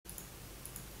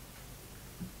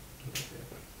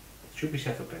Should be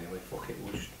set up anyway, fuck it,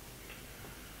 we'll just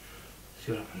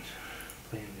see what happens.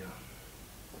 Play in the arm.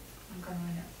 I'm going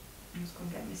to I'm just going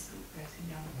to get my sleep dressing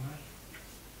down. Why?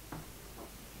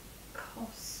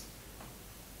 Cos.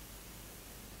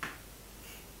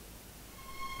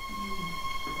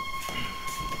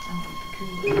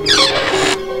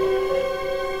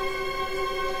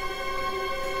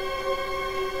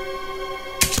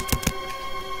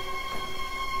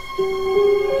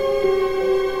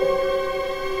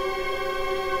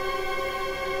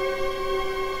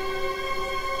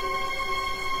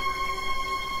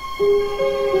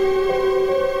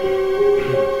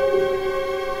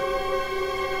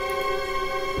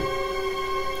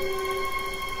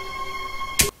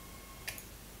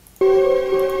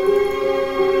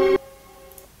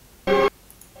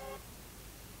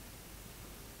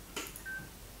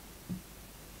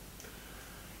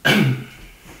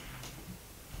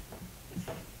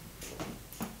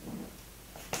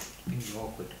 Things are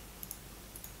awkward.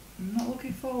 I'm not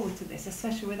looking forward to this,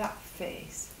 especially with that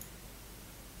face.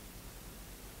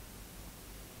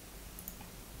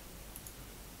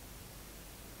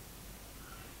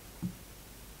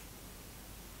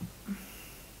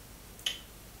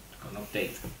 Got an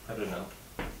update. I don't know.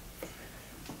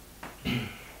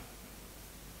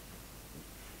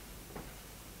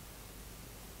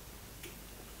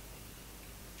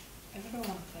 I don't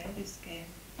want to play this game.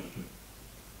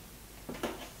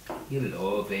 You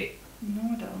love it. No,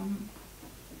 I don't.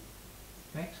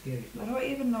 Right, scary I stuff. don't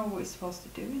even know what we're supposed to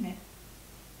do in it.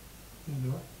 You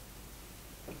do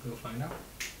it. We'll find out.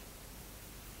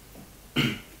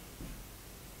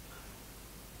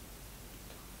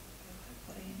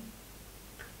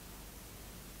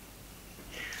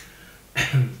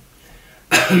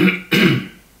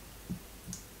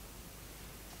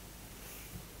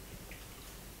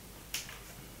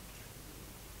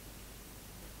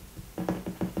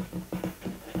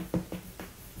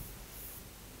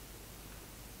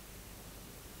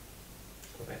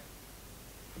 Stop it.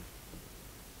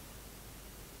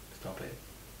 Stop it.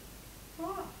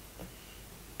 What?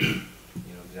 You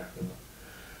know exactly what.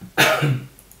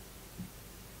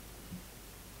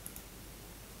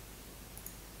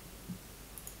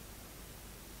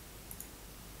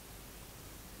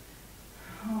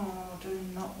 Oh, I do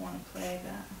not want to play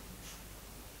that.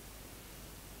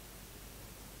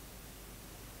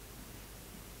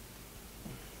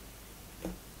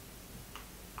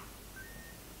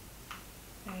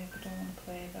 Babe, I don't want to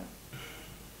play that.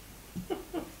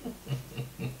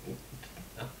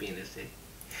 Not being a sick.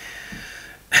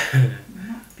 I'm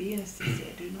not being a sissy, I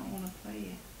do not want to play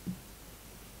it.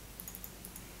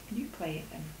 You play it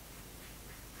then.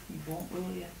 You won't,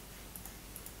 will you?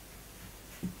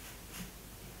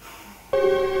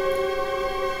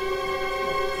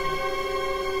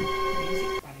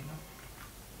 Music bad enough.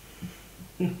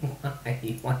 Why?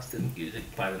 He wants the music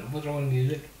bad enough. What's wrong with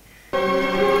music?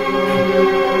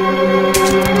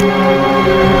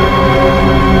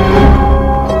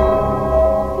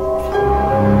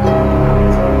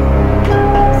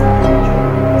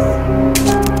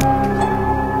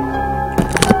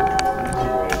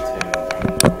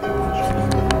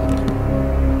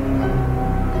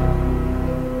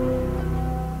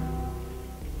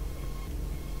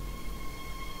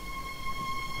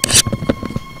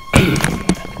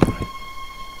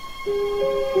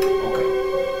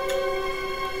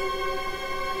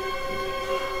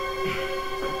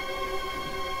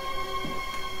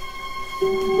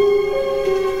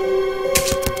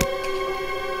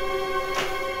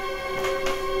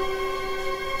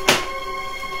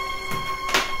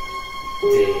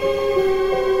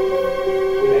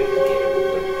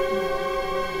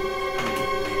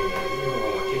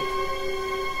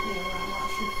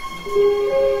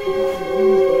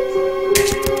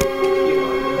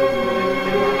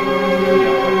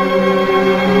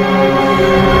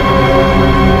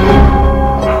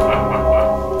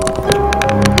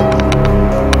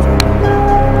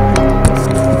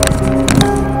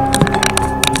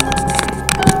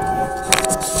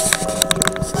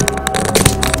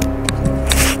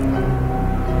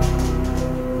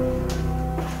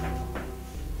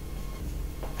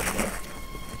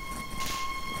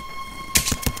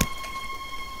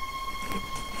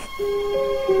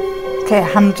 Okay, a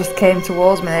hand just came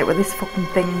towards me with this fucking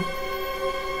thing.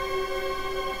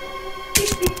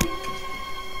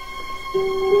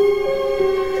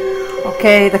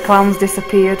 Okay, the clown's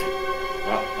disappeared.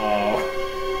 Uh-oh.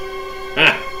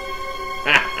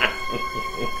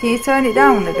 Can you turn it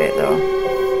down a bit though?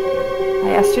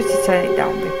 I asked you to turn it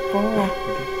down before.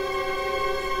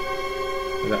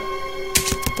 Is that?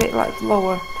 A bit like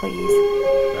lower, please.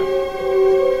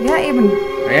 You don't even...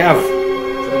 I have.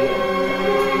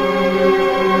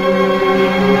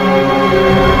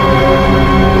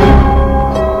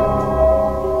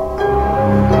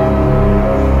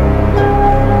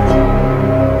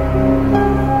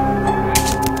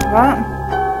 What? Look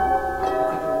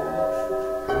at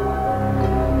the wall.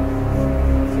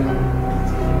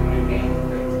 It's a new game,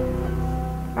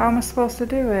 right? How am I supposed to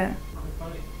do it? Click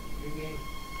on it. New game.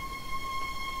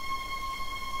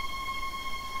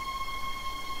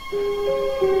 You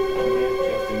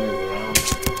have to move around.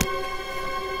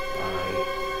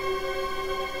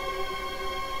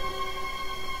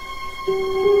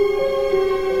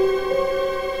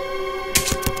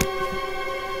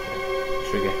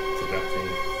 Trigger to grab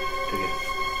things. Trigger.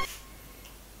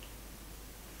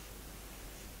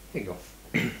 There you go.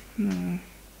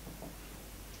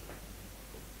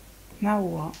 Now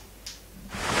what?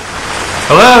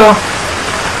 Hello?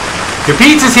 Your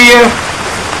pizza's here!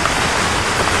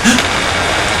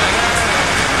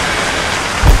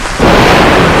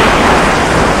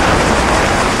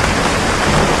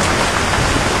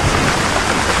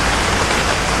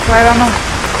 Where am I?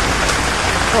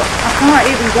 But I can't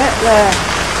even get there.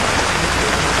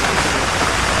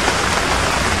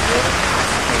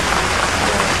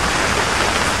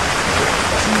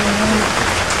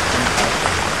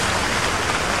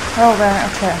 Oh, right,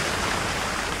 okay.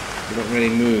 You don't really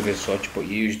move as such, but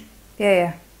you use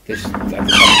Yeah. this at the top.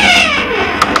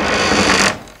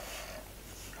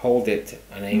 Hold it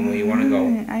and aim where you want to go.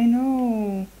 I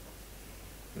know.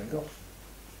 There you go.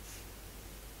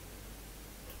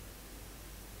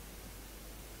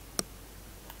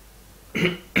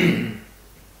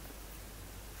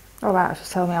 Alright,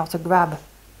 just tell me how to grab.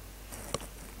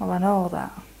 Well, I know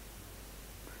that.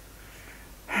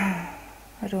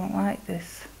 I don't like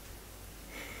this.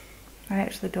 I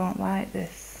actually don't like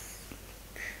this.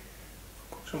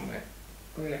 Go somewhere.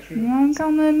 Go the extra. Hang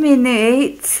on a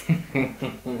minute.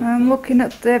 I'm looking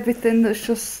at everything that's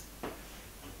just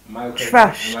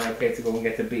trashed. Am I okay to go and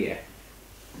get a beer?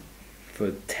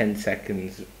 For 10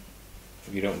 seconds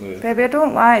if you don't move. Baby, I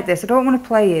don't like this. I don't want to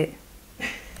play it.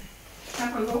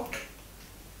 Have a look.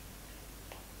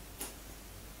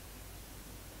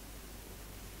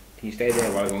 Can you stay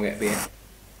there while I go and get beer?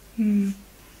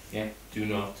 Yeah, do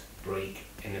not break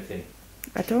anything.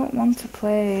 I don't want to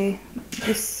play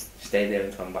this. Stay there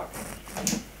until I'm back.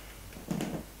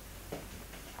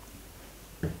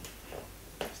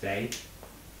 Stay.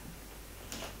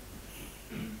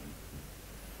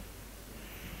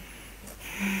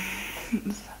 What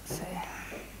does that say?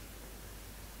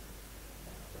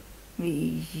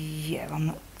 Yeah, I'm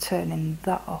not turning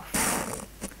that off.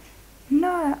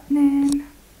 Not happening.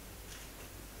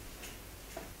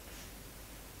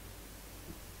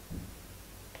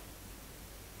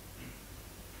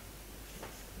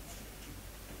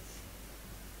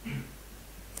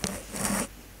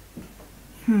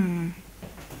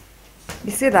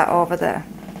 You see that over there?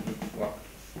 What?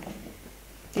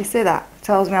 You see that?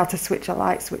 Tells me how to switch a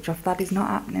light switch off. That is not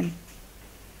happening.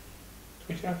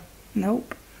 Switch off.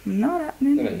 Nope. Not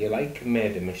happening. No, you like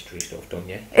murder mystery stuff, don't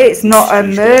you? It's not a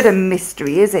Mystery murder stuff.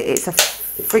 mystery, is it? It's a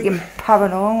friggin'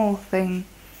 paranormal thing.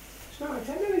 It's not, it's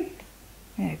Emily.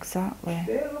 Yeah, exactly.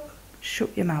 There, look. Shut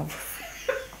your mouth.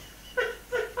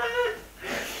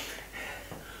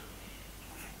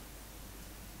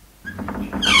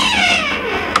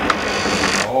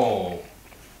 Oh.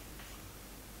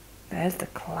 There's the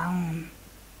clown.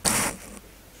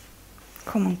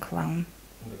 Come on, clown.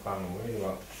 The clown I'm worried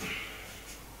about.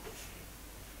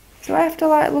 Do I have to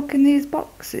like look in these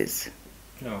boxes?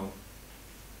 No.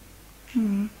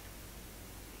 Hmm.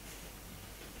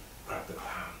 Grab the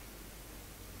clown.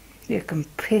 You can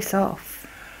piss off.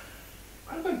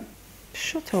 Grab him.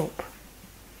 Shut up.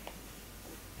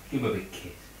 Give him a big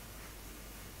kiss.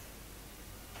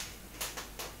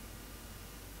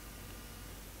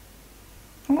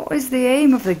 What is the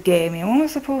aim of the game here? What am I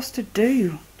supposed to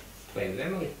do? Play with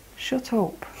Emily. Shut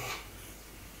up.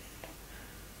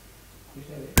 Who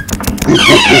said it?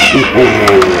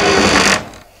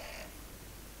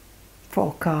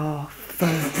 Fuck off.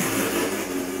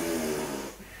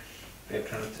 They're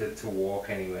trying to walk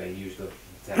anywhere, use the...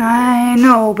 I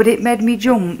know, but it made me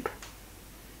jump.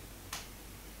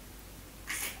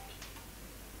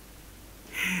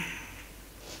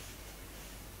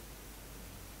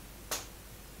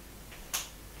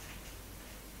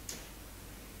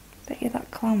 Bet you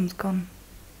that clown's gone.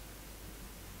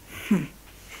 Please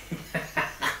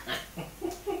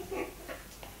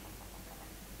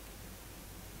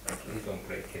don't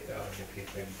break it down if you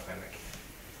panic.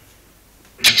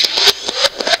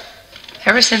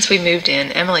 Ever since we moved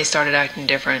in, Emily started acting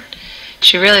different.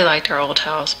 She really liked our old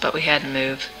house, but we had to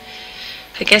move.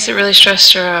 I guess it really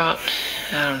stressed her out.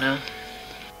 I don't know.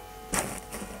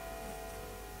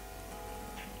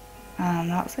 And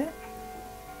that's it.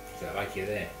 Is that like you're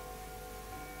there?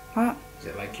 What? Is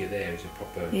it like you're there? Is it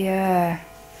proper? Yeah.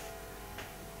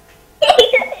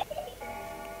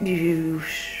 You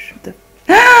the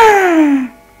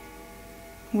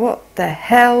what the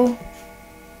hell?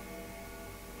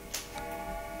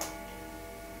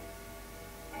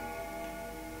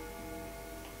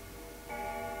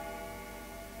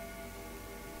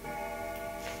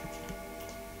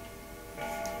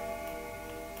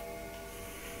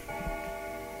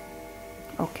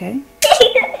 Okay.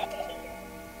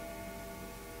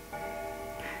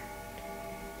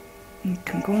 You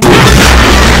can go.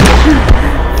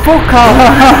 Fuck off!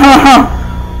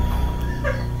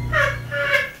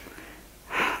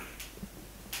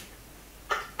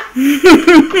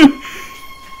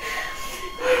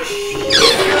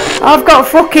 I've got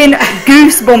fucking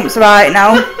goosebumps right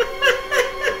now.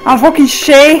 I'm fucking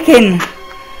shaking.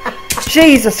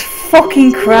 Jesus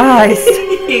fucking Christ.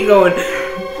 You're going.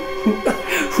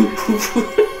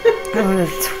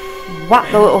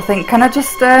 Whack the little thing. Can I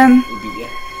just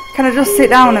sit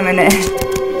down a minute?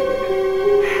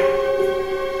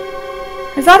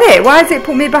 Is that it? Why has it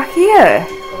put me back here?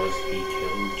 Because he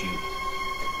killed you.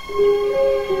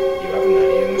 You haven't that.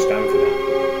 You understand for that?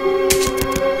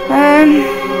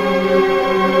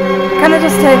 Can I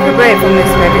just take a break from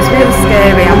this, baby? It's really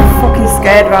scary. I'm fucking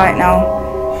scared right now.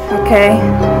 Okay.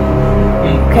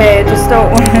 Okay, I just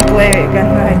don't want to play it again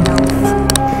right now.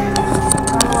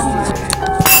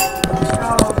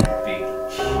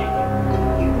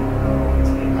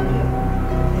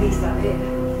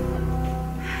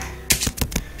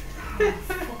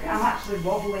 I'm actually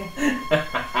wobbling.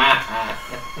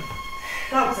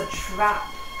 That was a trap.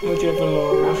 Would you ever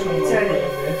lower Turn the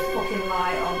fucking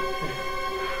light on.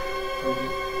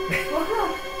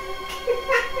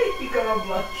 You got a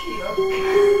blood,